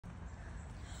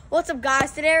What's up,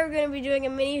 guys? Today we're going to be doing a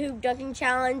mini hoop dunking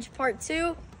challenge part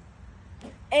 2.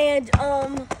 And,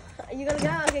 you gonna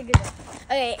go? Okay, good.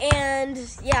 Okay, and,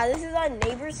 yeah, this is our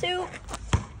neighbor's hoop.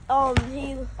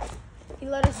 He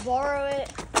let us borrow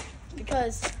it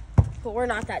but we're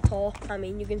not that tall. I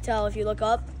mean, you can tell if you look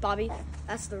up, Bobby,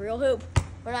 that's the real hoop.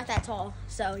 We're not that tall,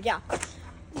 so, yeah.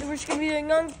 We're just going to be doing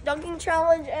a dunking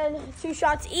challenge and 2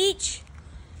 shots each.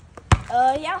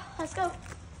 Yeah, let's go.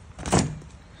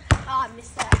 I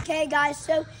missed that. Okay, guys,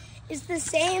 so it's the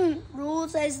same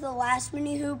rules as the last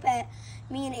mini hoop at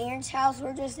me and Aaron's house.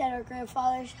 We're just at our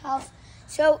grandfather's house.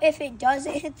 So if it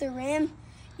doesn't hit the rim,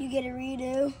 you get a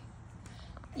redo.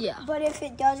 Yeah. But if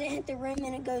it doesn't hit the rim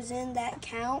and it goes in, that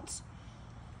counts.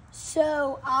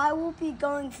 So I will be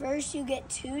going first. You get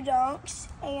 2 dunks.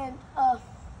 And,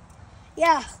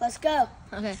 yeah, let's go.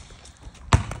 Okay.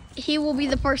 He will be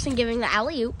the person giving the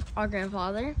alley-oop, our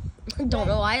grandfather. Don't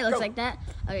know why it looks like that.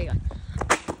 Okay, go.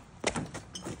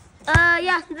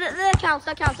 Yeah, that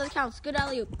counts. Good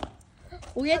alley-oop.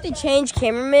 We have to change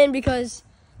cameraman because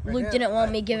Luke didn't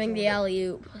want me giving the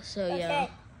alley-oop. So, yeah.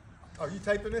 Are you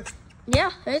taping this? Yeah,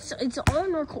 it's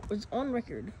on record. It's on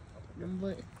record.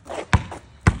 But,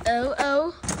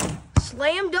 oh.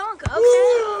 Slam dunk.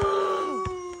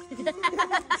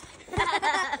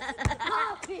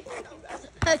 Okay.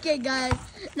 Okay, guys,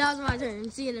 now it's my turn.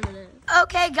 See you in a minute.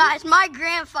 Okay, guys, my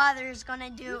grandfather is going to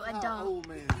do a dunk. Old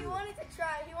man. He wanted to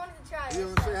try. You want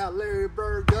to see how Larry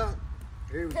Bird dunked?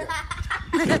 Here we go.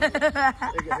 Here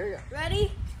you go.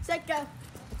 Ready, set, go.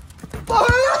 All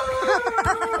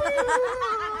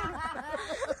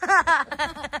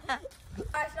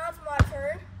Alright, so now it's my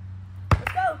turn.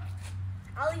 Let's go.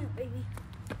 Alley-oop, baby.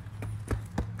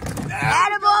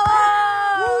 Attaboy!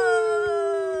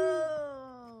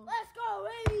 Let's go,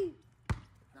 baby.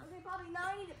 Okay, Bobby, now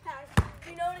I need to pass. Do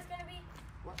you know what it's going to be?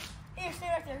 What? Here, stay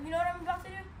right there. You know what I'm about to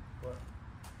do? What?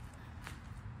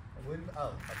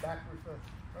 A backwards thing?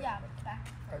 Yeah, back.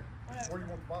 Hey, where do you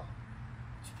want the ball?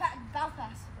 Just bounce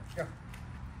pass. Go.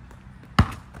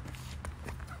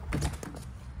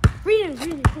 Read it.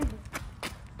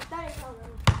 That ain't how it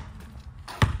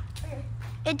Okay.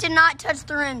 It did not touch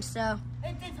the rim, so.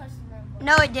 It did touch the rim.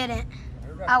 No, it didn't.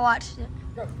 Here we go. I watched it.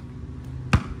 Go.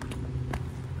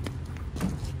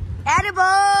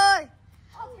 Attaboy!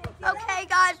 Okay, Okay,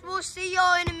 guys, we'll see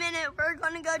y'all in a minute. We're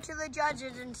going to go to the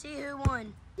judges and see who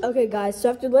won. Okay, guys,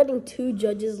 so after letting 2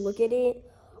 judges look at it,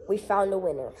 we found a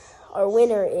winner. Our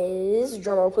winner is,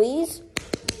 drumroll please,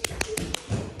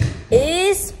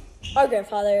 is our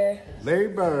grandfather. Larry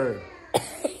Bird.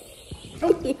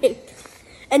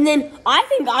 And then I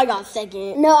think I got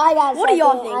second. No, I got What do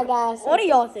y'all think? I got second. What do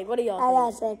y'all think? I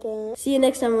got second. See you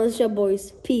next time on the show,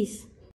 boys. Peace.